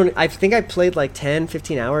 I think I played like 10,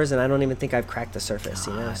 15 hours, and I don't even think I've cracked the surface,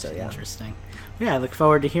 so yeah. Interesting. Yeah, I look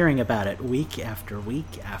forward to hearing about it week after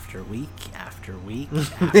week after week after week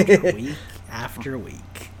after week after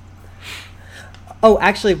week. Oh,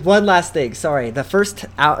 actually, one last thing. Sorry. The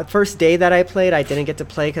first day that I played, I didn't get to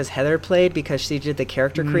play because Heather played, because she did the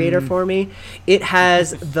character creator for me. It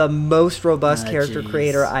has the most robust character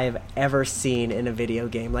creator I have ever seen in a video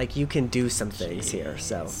game. Like, you can do some things here.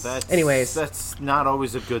 So, anyways. That's not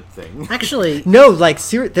always a good thing. Actually. No, like,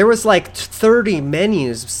 there was like 30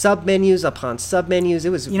 menus, sub-menus upon sub-menus.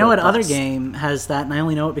 It was You know what other game has that? And I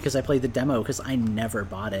only know it because I played the demo, because I never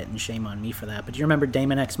bought it, and shame on me for that. But do you remember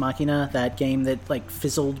Daemon X Machina, that game that like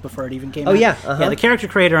fizzled before it even came out? Yeah. Yeah, the character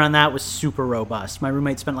creator on that was super robust. My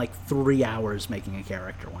roommate spent like 3 hours making a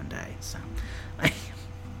character one day, so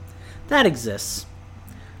that exists.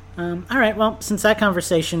 All right, well, since that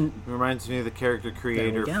conversation reminds me of the character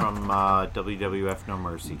creator from WWF No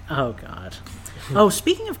Mercy. Oh god. Oh,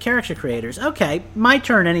 speaking of character creators, okay, my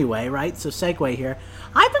turn anyway, right? So segue here.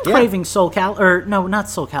 I've been craving not Soul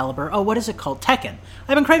Calibur. Oh, what is it called? Tekken.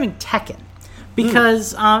 I've been craving Tekken.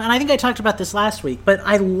 Because, and I think I talked about this last week, but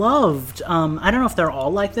I loved, I don't know if they're all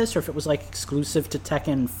like this, or if it was like exclusive to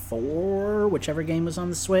Tekken 4, whichever game was on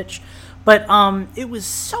the Switch, but it was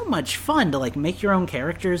so much fun to like make your own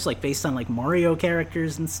characters, like based on like Mario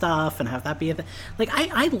characters and stuff, and have that be a thing. Like,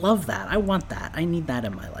 I love that. I want that. I need that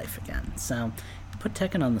in my life again. So, put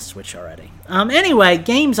Tekken on the Switch already. Anyway,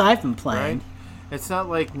 games I've been playing. Right. It's not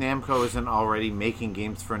like Namco isn't already making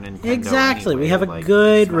games for Nintendo. Exactly. Anyway, we have a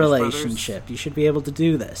good relationship. You should be able to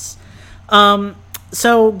do this. So,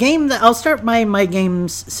 I'll start my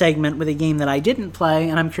games segment with a game that I didn't play,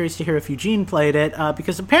 and I'm curious to hear if Eugene played it,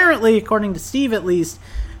 because apparently, according to Steve at least,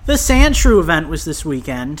 the Sandshrew event was this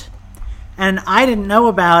weekend, and I didn't know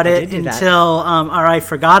about it until, or I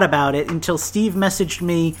forgot about it until Steve messaged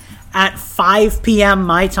me at 5 p.m.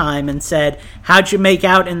 my time and said, "How'd you make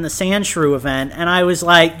out in the Sandshrew event?" And I was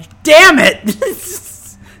like, damn it!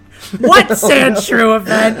 What Sandshrew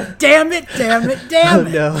event? Damn it.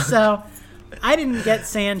 No. So, I didn't get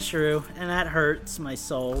Sandshrew, and that hurts my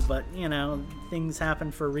soul, but, things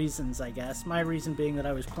happen for reasons, I guess. My reason being that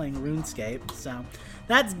I was playing RuneScape, so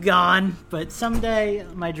that's gone, but someday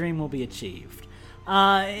my dream will be achieved.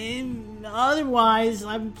 Otherwise,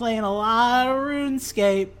 I've been playing a lot of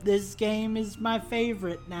RuneScape. This game is my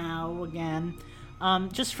favorite now, again.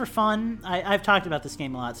 Just for fun, I've talked about this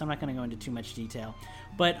game a lot, so I'm not going to go into too much detail.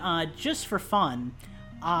 But just for fun,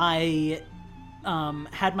 I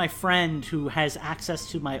had my friend who has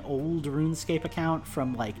access to my old RuneScape account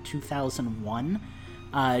from like 2001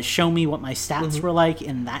 show me what my stats were like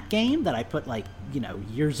in that game that I put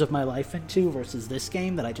years of my life into versus this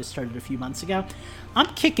game that I just started a few months ago. I'm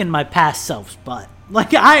kicking my past self's butt.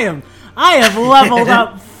 Like I have leveled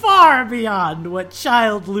up far beyond what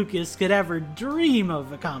child Lucas could ever dream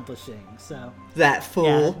of accomplishing. So that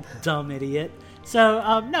fool, dumb idiot.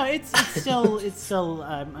 So no, it's still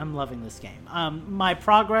I'm loving this game. My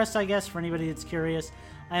progress, I guess, for anybody that's curious,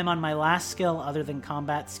 I am on my last skill other than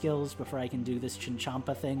combat skills before I can do this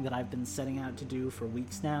Chinchompa thing that I've been setting out to do for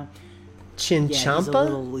weeks now.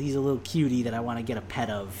 Chinchompa? Yeah, he's a little cutie that I want to get a pet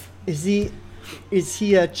of. Is he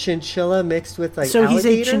a chinchilla mixed with So alligator?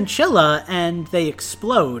 He's a chinchilla, and they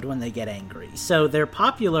explode when they get angry. So they're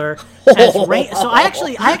popular as So I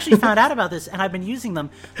actually found out about this, and I've been using them.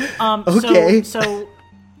 Okay. So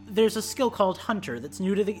there's a skill called Hunter that's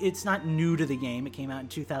new to it's not new to the game. It came out in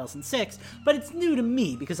 2006, but it's new to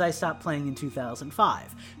me because I stopped playing in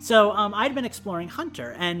 2005. So I'd been exploring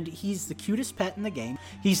Hunter, and he's the cutest pet in the game.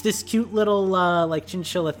 He's this cute little like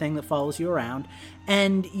chinchilla thing that follows you around,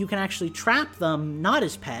 and you can actually trap them, not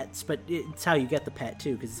as pets, but it's how you get the pet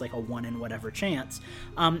too, because it's like a 1 in whatever chance.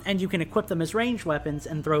 And you can equip them as ranged weapons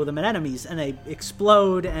and throw them at enemies, and they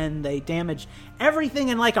explode and they damage everything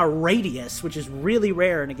in like a radius, which is really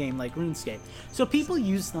rare in a game like RuneScape. So people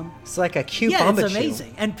use them. It's like a cute Yeah, Bombachu. it's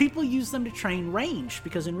amazing. And people use them to train range,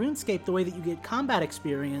 because in RuneScape, the way that you get combat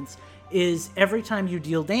experience is every time you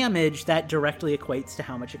deal damage, that directly equates to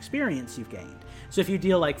how much experience you've gained. So if you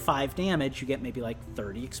deal like 5 damage, you get maybe like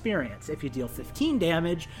 30 experience. If you deal 15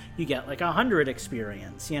 damage, you get like 100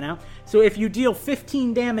 experience, you know? So if you deal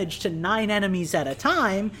 15 damage to 9 enemies at a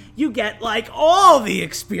time, you get like all the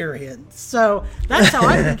experience. So that's how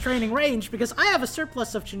I've been training range, because I have a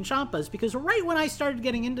surplus of Chinchampas, because right when I started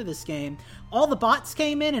getting into this game, all the bots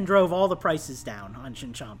came in and drove all the prices down on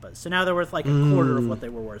Chinchampas. So now they're worth like a quarter of what they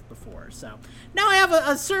were worth before. So now I have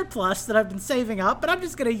a surplus that I've been saving up, but I'm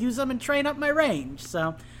just going to use them and train up my range.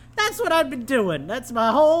 So that's what I've been doing. That's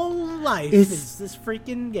my whole life, is this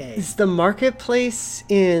freaking game. Is the marketplace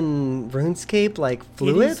in RuneScape like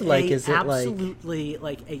fluid? Is it absolutely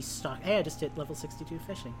like a stock? Hey, I just hit level 62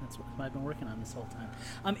 fishing. That's what I've been working on this whole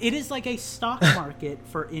time. It is like a stock market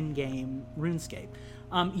for in-game RuneScape.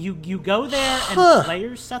 You go there and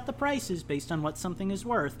players set the prices based on what something is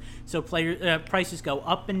worth. So prices go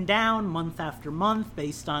up and down month after month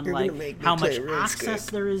based on like how much access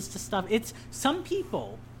there is to stuff. It's some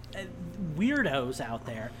people, weirdos out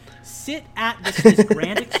there, sit at this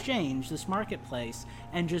grand exchange, this marketplace,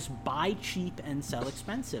 and just buy cheap and sell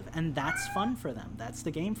expensive, and that's fun for them. That's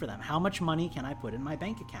the game for them. How much money can I put in my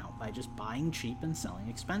bank account by just buying cheap and selling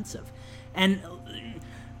expensive? And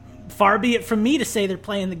far be it from me to say they're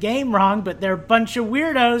playing the game wrong, but they're a bunch of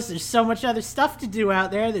weirdos. There's so much other stuff to do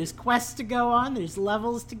out there. There's quests to go on. There's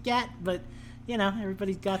levels to get. But, you know,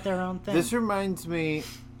 everybody's got their own thing. This reminds me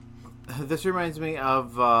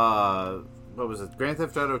of, what was it? Grand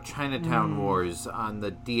Theft Auto Chinatown Wars on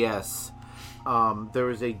the DS. There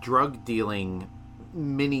was a drug dealing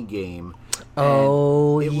mini game.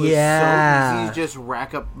 Oh, it was so easy to just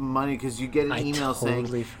rack up money, because you get an email saying, I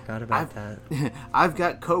totally forgot about that. I've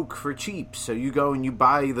got Coke for cheap. So you go and you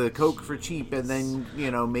buy the Coke for cheap, and then,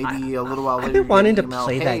 you know, maybe a little while later, I've been wanting to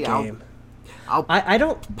play hey, that game. I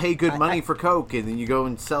don't pay good money for Coke, and then you go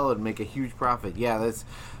and sell it and make a huge profit. Yeah, that's...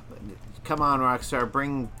 Come on, Rockstar,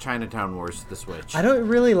 bring Chinatown Wars to the Switch. I don't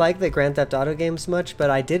really like the Grand Theft Auto games much, but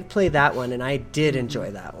I did play that one, and I did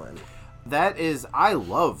enjoy that one. I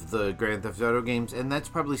love the Grand Theft Auto games, and that's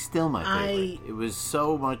probably still my favorite. It was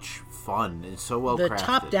so much fun and so well crafted. The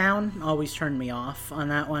top-down always turned me off on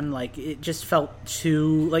that one. Like, it just felt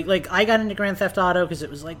too... Like I got into Grand Theft Auto because it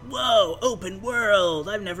was like, whoa, open world,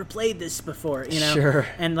 I've never played this before, you know? Sure.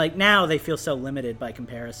 And, like, now they feel so limited by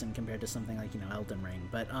comparison compared to something like, you know, Elden Ring.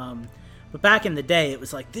 But back in the day, it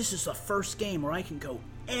was like, this is the first game where I can go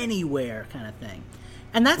anywhere kind of thing.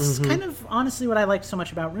 And that's kind of honestly what I liked so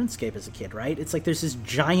much about RuneScape as a kid, right? It's like there's this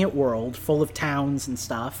giant world full of towns and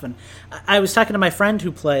stuff. And I was talking to my friend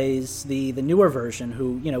who plays the newer version,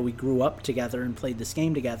 who, you know, we grew up together and played this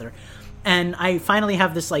game together. And I finally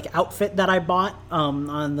have this like outfit that I bought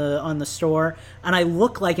on the store, and I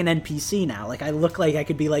look like an NPC now. Like, I look like I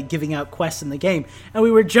could be like giving out quests in the game. And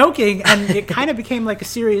we were joking, and it kind of became like a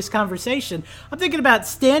serious conversation. I'm thinking about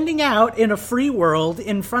standing out in a free world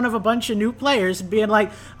in front of a bunch of new players and being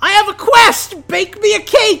like, I have a quest, bake me a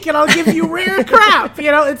cake and I'll give you rare crap.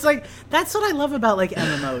 You know, it's like, that's what I love about like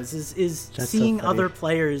MMOs is seeing other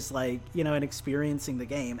players, like, you know, and experiencing the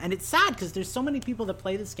game. And it's sad because there's so many people that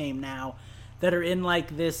play this game now that are in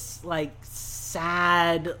like this like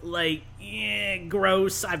sad, like,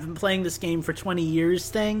 gross, I've been playing this game for 20 years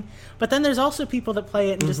thing. But then there's also people that play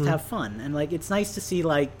it and just have fun. And like, it's nice to see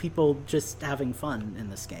like people just having fun in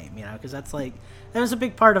this game, you know, because that's like, that was a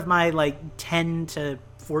big part of my like 10 to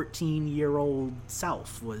 14-year-old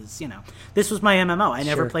self was, you know, this was my MMO. I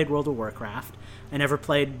never played World of Warcraft. I never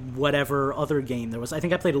played whatever other game there was. I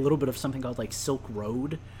think I played a little bit of something called like Silk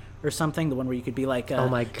Road or something, the one where you could be like oh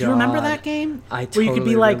my god, do you remember that game? I totally where you could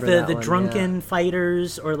be like the one, drunken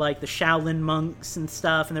fighters, or like the Shaolin monks and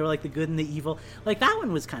stuff, and they were like the good and the evil. Like, that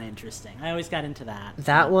one was kind of interesting. I always got into that.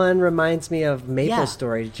 That one reminds me of Maple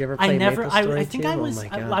Story. Did you ever play Maple Story? I think too? I was Oh my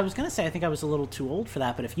god. I was gonna say I think I was a little too old for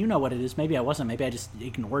that, but if you know what it is, maybe I wasn't. Maybe I just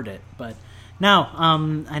ignored it. But no,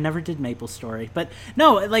 I never did Maple Story. But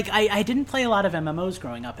no, like, I didn't play a lot of MMOs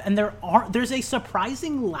growing up, and there's a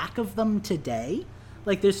surprising lack of them today.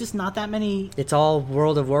 Like, there's just not that many. It's all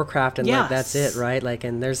World of Warcraft, and like that's it, right? Like,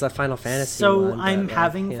 and there's a Final Fantasy. So I'm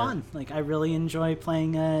having fun. Like, I really enjoy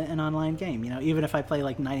playing an online game. Even if I play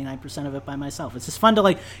like 99% of it by myself, it's just fun to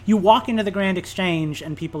like. You walk into the Grand Exchange,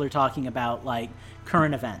 and people are talking about like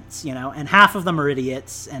current events, and half of them are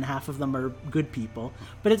idiots, and half of them are good people.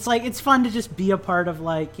 But it's like it's fun to just be a part of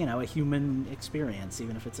like a human experience,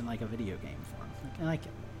 even if it's in like a video game form. Like, I like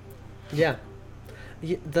it. Yeah.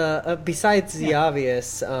 The besides the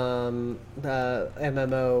obvious MMO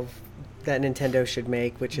that Nintendo should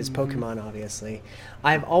make, which is Pokemon, obviously,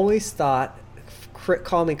 I've always thought,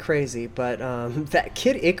 call me crazy, but that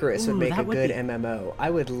Kid Icarus would make a good MMO. I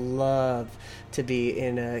would love to be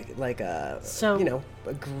in there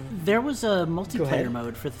was a multiplayer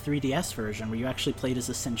mode for the 3DS version where you actually played as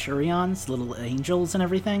the Centurions, little angels and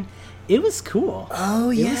everything. It was cool. Oh,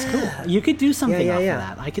 yeah. It was cool. You could do something off of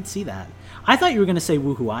that. I could see that. I thought you were going to say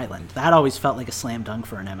Woohoo Island. That always felt like a slam dunk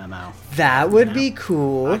for an MMO. That would be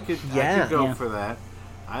cool. I could go for that.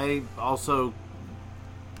 I also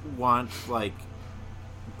want, like,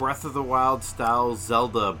 Breath of the Wild style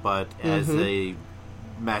Zelda, but as a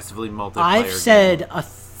massively multiplayer I've said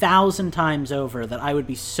 1,000 times over that I would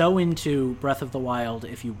be so into Breath of the Wild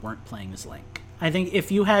if you weren't playing as Link. I think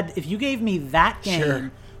if you gave me that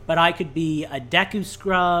game, but I could be a Deku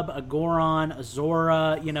Scrub, a Goron, a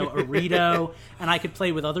Zora, a Rito, and I could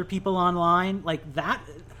play with other people online, like that.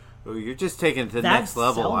 Oh, you're just taking it to the next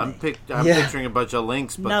level. I'm picturing a bunch of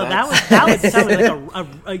Links, but that would sound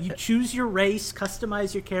like you choose your race,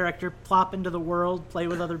 customize your character, plop into the world, play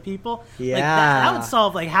with other people. Yeah, like that would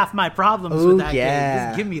solve like half my problems with that game.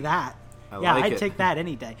 Just give me that. I'd take that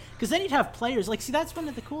any day. Because then you'd have players that's one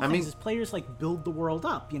of the cool things is players like build the world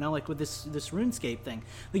up. Like with this RuneScape thing,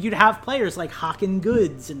 like you'd have players like hawking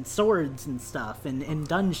goods and swords and stuff in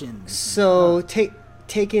dungeons. So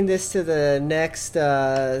taking this to the next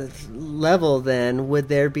level, then would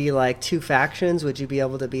there be like two factions? Would you be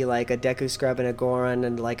able to be like a Deku Scrub and a Goron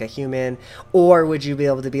and like a human, or would you be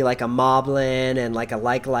able to be like a Moblin and like a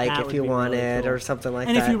like if you wanted, really cool. or something like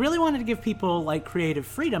that? And if you really wanted to give people like creative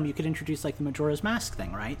freedom, you could introduce like the Majora's Mask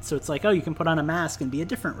thing, right? So it's like, you can put on a mask and be a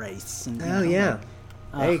different race. And, there you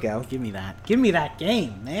go. Give me that. Give me that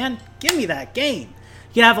game, man. Give me that game.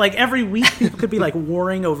 You have like every week people could be like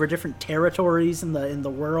warring over different territories in the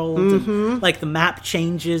world. And, like the map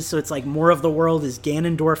changes, so it's like more of the world is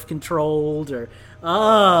Ganondorf controlled, or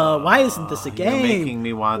why isn't this a game? You're making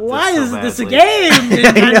me want this Why so isn't this a badly. game?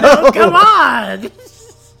 Nintendo, come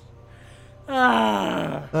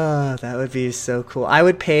on! That would be so cool. I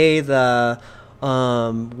would pay the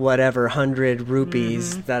 100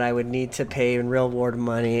 rupees that I would need to pay in real world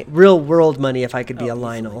money if I could be a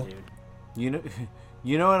Lionel.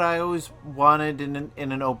 You know what I always wanted in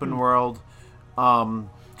an open world?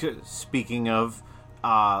 Speaking of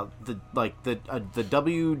the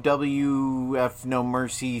WWF No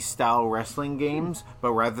Mercy style wrestling games,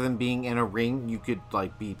 but rather than being in a ring, you could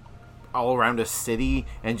like be all around a city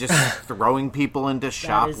and just throwing people into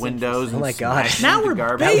shop windows. Oh my gosh! Now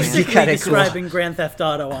we're basically describing Grand Theft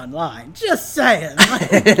Auto Online. Just saying,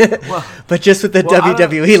 but just with the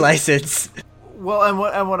WWE license. Well, and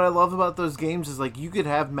what I love about those games is like you could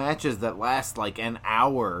have matches that last like an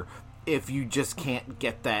hour if you just can't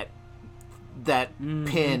get that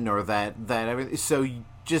pin or that everything. So you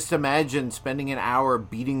just imagine spending an hour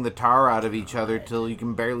beating the tar out of each other till you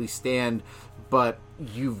can barely stand, but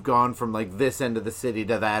you've gone from like this end of the city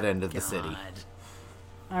to that end of the city.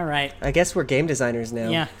 All right. I guess we're game designers now.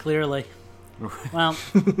 Yeah, clearly. Well,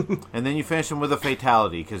 and then you finish them with a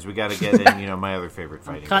fatality because we got to get in, my other favorite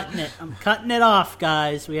fighting. I'm cutting it off,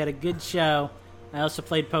 guys. We had a good show. I also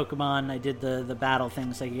played Pokemon. I did the battle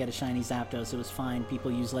thing so I could get a shiny Zapdos. It was fine.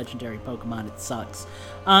 People use legendary Pokemon. It sucks.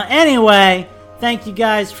 Anyway, thank you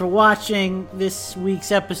guys for watching this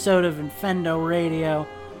week's episode of Infendo Radio.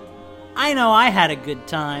 I know I had a good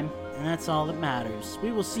time, and that's all that matters.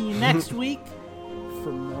 We will see you next week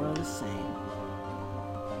for more of the same.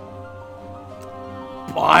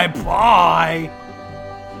 Bye-bye.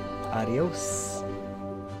 Adios.